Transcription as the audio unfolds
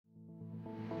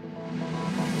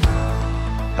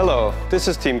Hello, this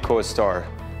is Team CoSTAR.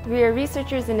 We are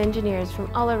researchers and engineers from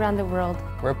all around the world,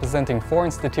 representing 4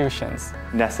 institutions: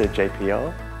 NASA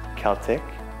JPL, Caltech,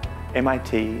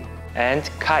 MIT, and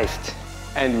KAIST.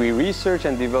 And we research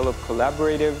and develop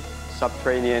collaborative,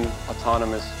 subterranean,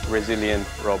 autonomous, resilient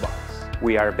robots.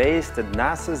 We are based at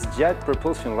NASA's Jet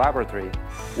Propulsion Laboratory,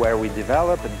 where we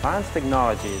develop advanced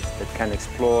technologies that can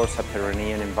explore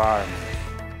subterranean environments.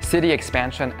 City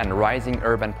expansion and rising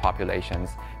urban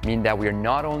populations mean that we are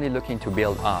not only looking to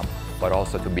build up, but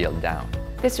also to build down.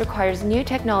 This requires new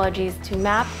technologies to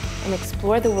map and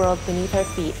explore the world beneath our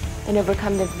feet and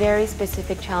overcome the very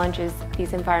specific challenges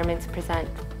these environments present.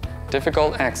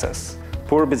 Difficult access,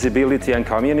 Poor visibility and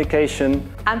communication,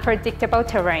 unpredictable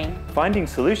terrain. Finding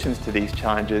solutions to these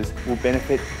challenges will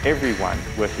benefit everyone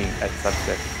working at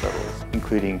subsurface levels,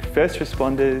 including first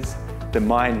responders, the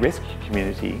mine rescue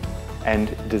community,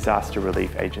 and disaster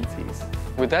relief agencies.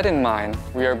 With that in mind,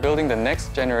 we are building the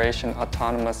next generation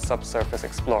autonomous subsurface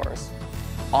explorers.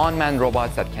 Unmanned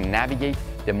robots that can navigate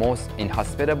the most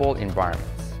inhospitable environments.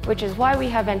 Which is why we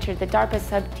have entered the DARPA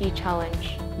Sub-T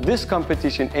Challenge. This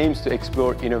competition aims to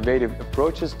explore innovative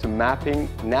approaches to mapping,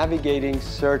 navigating,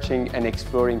 searching, and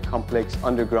exploring complex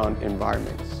underground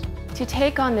environments. To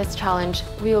take on this challenge,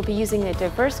 we will be using a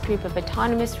diverse group of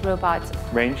autonomous robots,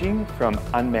 Ranging from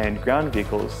unmanned ground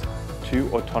vehicles to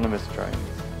autonomous drones.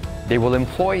 They will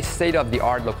employ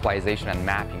state-of-the-art localization and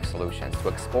mapping solutions to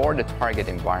explore the target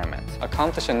environment.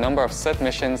 Accomplish a number of set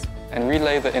missions and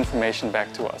relay the information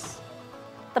back to us.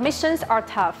 The missions are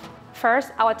tough.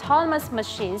 First, our autonomous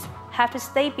machines have to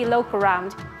stay below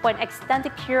ground for an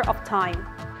extended period of time.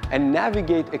 And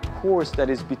navigate a course that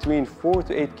is between 4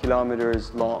 to 8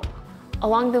 kilometers long.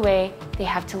 Along the way, they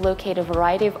have to locate a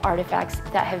variety of artifacts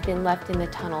that have been left in the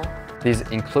tunnel. These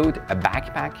include a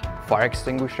backpack, fire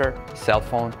extinguisher, cell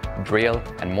phone, drill,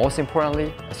 and most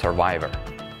importantly, a survivor.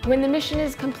 When the mission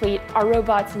is complete, our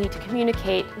robots need to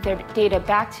communicate their data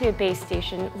back to a base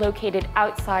station located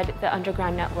outside the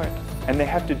underground network. And they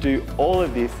have to do all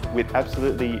of this with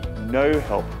absolutely no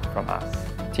help from us.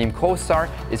 Team CoSTAR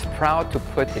is proud to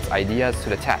put its ideas to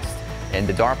the test in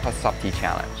the DARPA Sub-T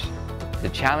Challenge. The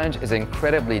challenge is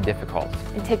incredibly difficult.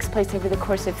 It takes place over the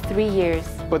course of 3 years.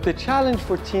 But the challenge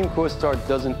for Team CoSTAR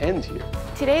doesn't end here.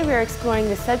 Today we are exploring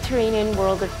the subterranean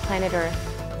world of planet Earth.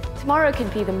 Tomorrow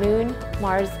could be the Moon,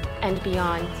 Mars, and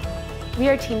beyond. We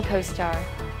are Team CoSTAR.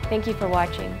 Thank you for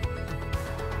watching.